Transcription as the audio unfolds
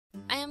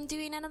I'm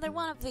doing another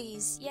one of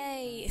these,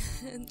 yay!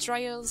 Draw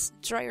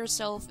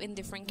yourself in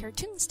different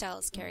cartoon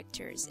styles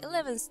characters,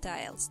 11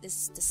 styles. This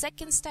is the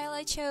second style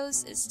I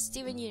chose, is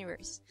Steven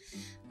Universe.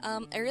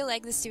 I really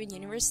like the Steven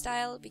Universe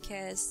style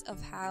because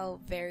of how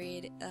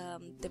varied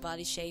the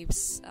body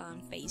shapes,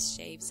 face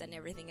shapes and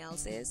everything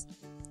else is.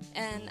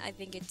 And I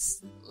think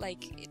it's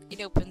like,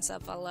 it opens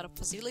up a lot of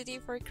possibility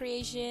for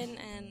creation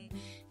and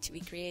to be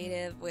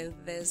creative with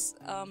this.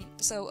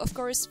 So of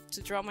course,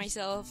 to draw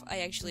myself,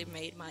 I actually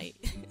made my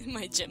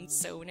my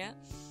gemsona.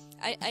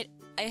 I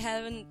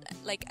haven't,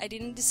 like, I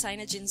didn't design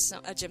a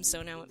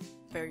gemsona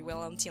very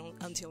well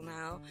until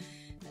now,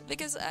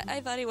 because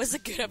I thought it was a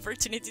good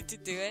opportunity to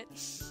do it.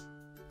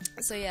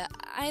 So yeah,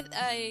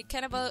 I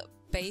kind of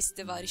based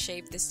the body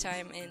shape this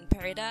time in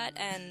Peridot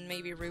and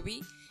maybe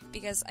Ruby,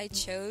 because I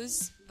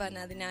chose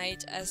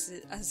Vanadinite as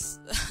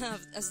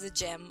the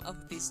gem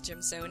of this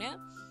gemsona.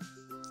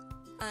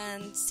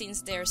 And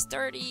since they're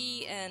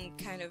sturdy and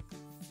kind of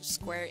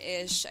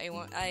square-ish,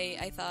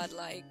 I thought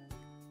like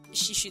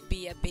she should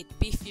be a bit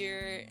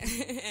beefier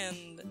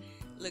and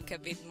look a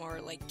bit more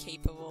like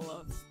capable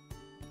of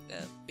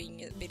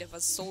being a bit of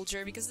a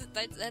soldier, because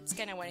that's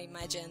kind of what I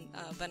imagine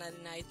Banana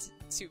Knight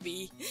to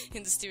be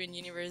in the Steven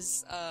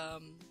Universe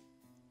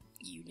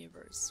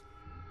universe.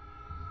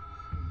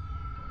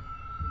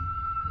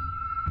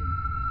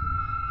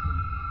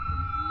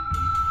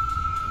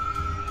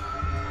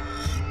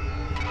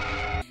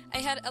 I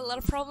had a lot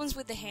of problems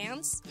with the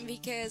hands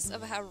because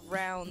of how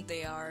round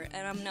they are,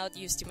 and I'm not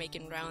used to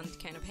making round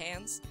kind of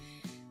hands.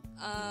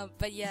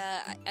 But yeah,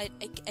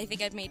 I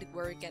think I made it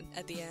work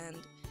at the end.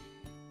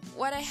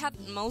 What I had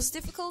most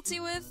difficulty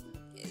with,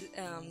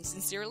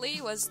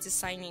 sincerely, was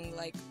designing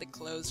like the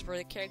clothes for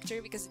the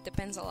character, because it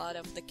depends a lot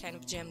of the kind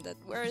of gem that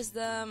wears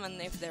them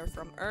and if they're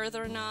from Earth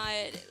or not.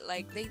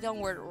 Like, they don't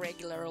wear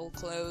regular old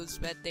clothes,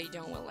 but they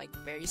don't wear like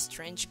very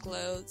strange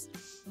clothes.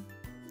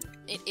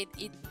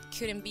 It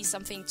couldn't be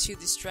something too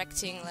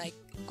distracting, like,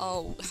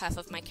 oh, half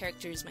of my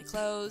character is my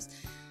clothes.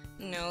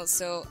 No,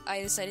 so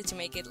I decided to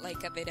make it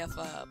like a bit of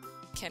a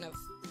kind of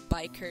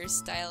biker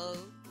style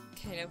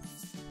kind of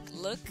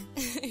look,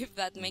 if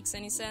that makes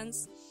any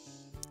sense.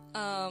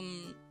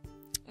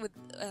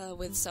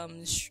 With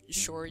some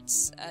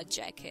shorts, a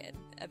jacket,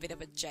 a bit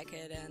of a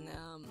jacket, and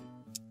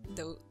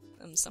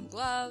some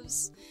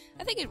gloves.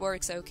 I think it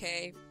works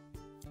okay.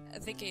 I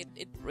think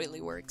it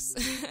really works,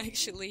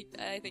 actually.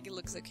 I think it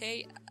looks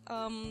okay.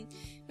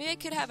 Maybe I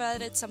could have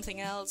added something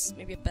else,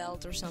 maybe a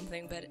belt or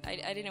something, but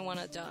I didn't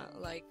want to,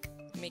 like,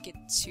 make it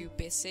too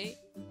busy.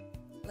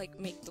 Like,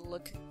 make the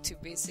look too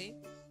busy.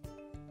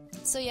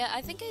 So yeah,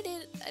 I think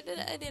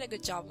I did a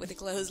good job with the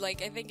clothes.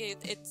 Like, I think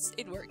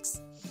it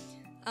works.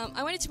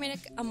 I wanted to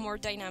make a more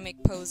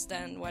dynamic pose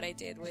than what I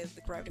did with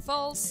the Gravity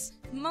Falls,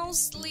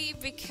 mostly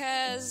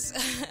because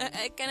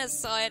I kind of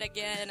saw it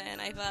again and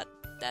I thought,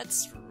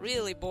 that's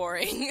really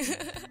boring.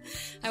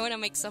 I want to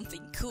make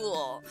something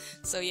cool.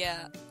 So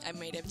yeah, I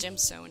made a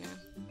gemsona.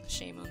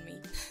 Shame on me.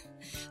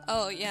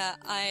 Oh yeah,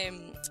 I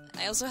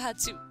also had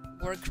to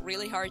work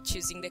really hard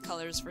choosing the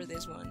colors for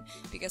this one,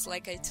 because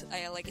like I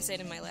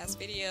said in my last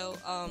video,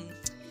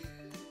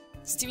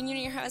 Steven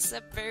Universe has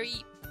a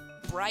very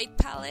bright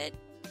palette.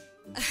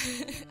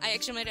 I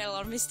actually made a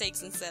lot of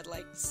mistakes and said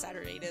like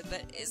saturated,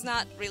 but it's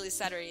not really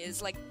saturated,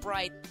 it's like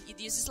bright.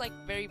 It uses like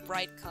very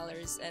bright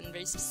colors and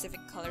very specific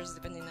colors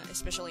depending on,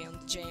 especially on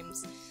the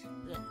gems.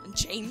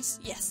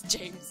 Yes,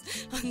 James.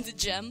 On the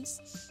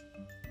gems.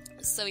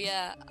 So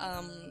yeah,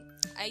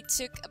 I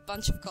took a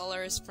bunch of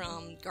colors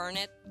from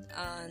Garnet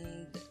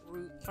and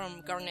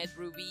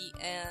Ruby,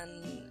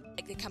 and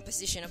like the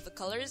composition of the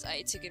colors,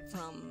 I took it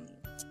from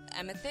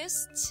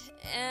Amethyst,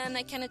 and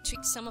I kind of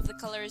tweaked some of the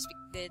colors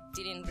that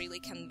didn't really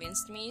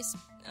convince me,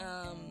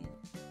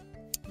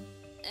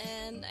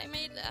 and I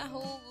made a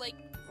whole like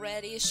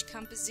reddish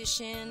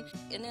composition.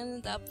 It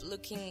ended up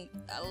looking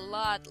a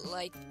lot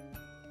like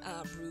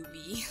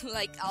Ruby,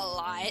 like a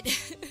lot.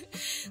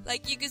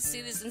 Like, you could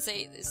see this and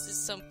say, is this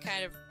some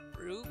kind of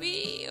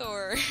Ruby,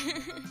 or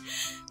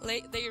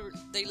like they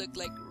look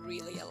like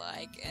really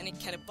alike, and it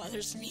kind of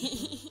bothers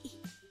me.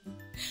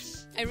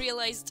 I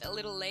realized a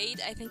little late,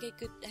 I think I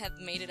could have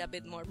made it a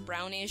bit more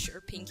brownish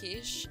or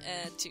pinkish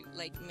to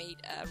like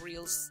make a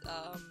real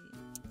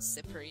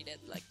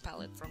separated like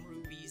palette from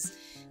rubies,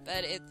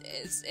 but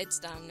it's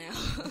done now.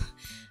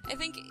 I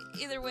think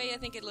either way, I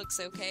think it looks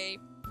okay.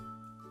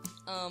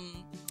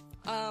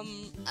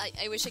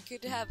 I wish I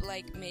could have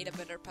like made a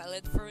better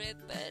palette for it,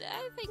 but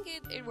I think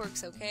it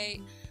works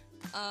okay.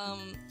 I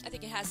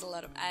think it has a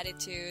lot of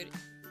attitude.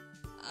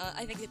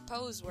 I think the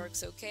pose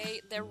works okay.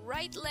 The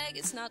right leg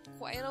is not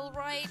quite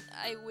alright.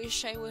 I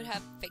wish I would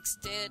have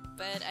fixed it,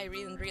 but I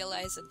didn't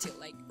realize until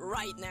like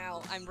right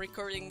now. I'm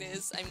recording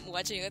this, I'm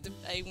watching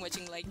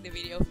like the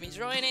video of me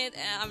drawing it,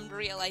 and I'm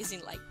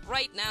realizing like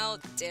right now,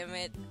 damn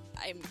it,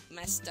 I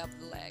messed up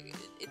the leg.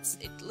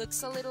 It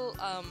looks a little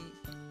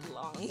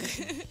long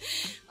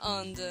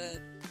on the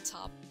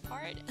top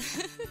part.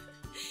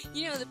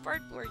 You know, the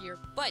part where your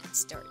butt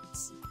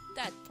starts.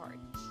 That part.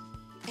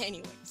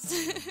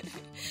 Anyways.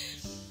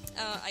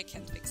 I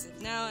can't fix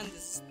it now, and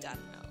this is done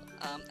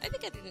now. I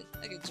think I did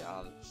a good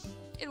job.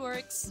 It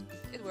works.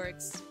 It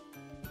works.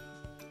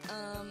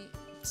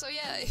 So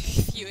yeah,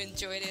 if you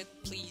enjoyed it,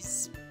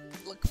 please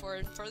look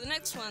for the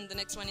next one. The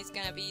next one is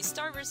gonna be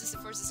Star vs. the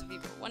Forces of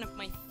Evil, one of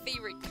my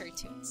favorite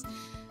cartoons.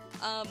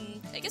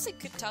 I guess I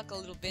could talk a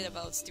little bit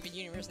about Steven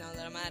Universe now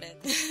that I'm at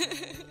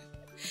it.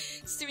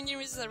 Steven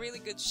Universe is a really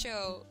good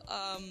show.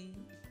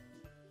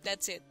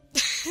 That's it.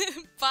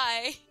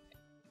 Bye!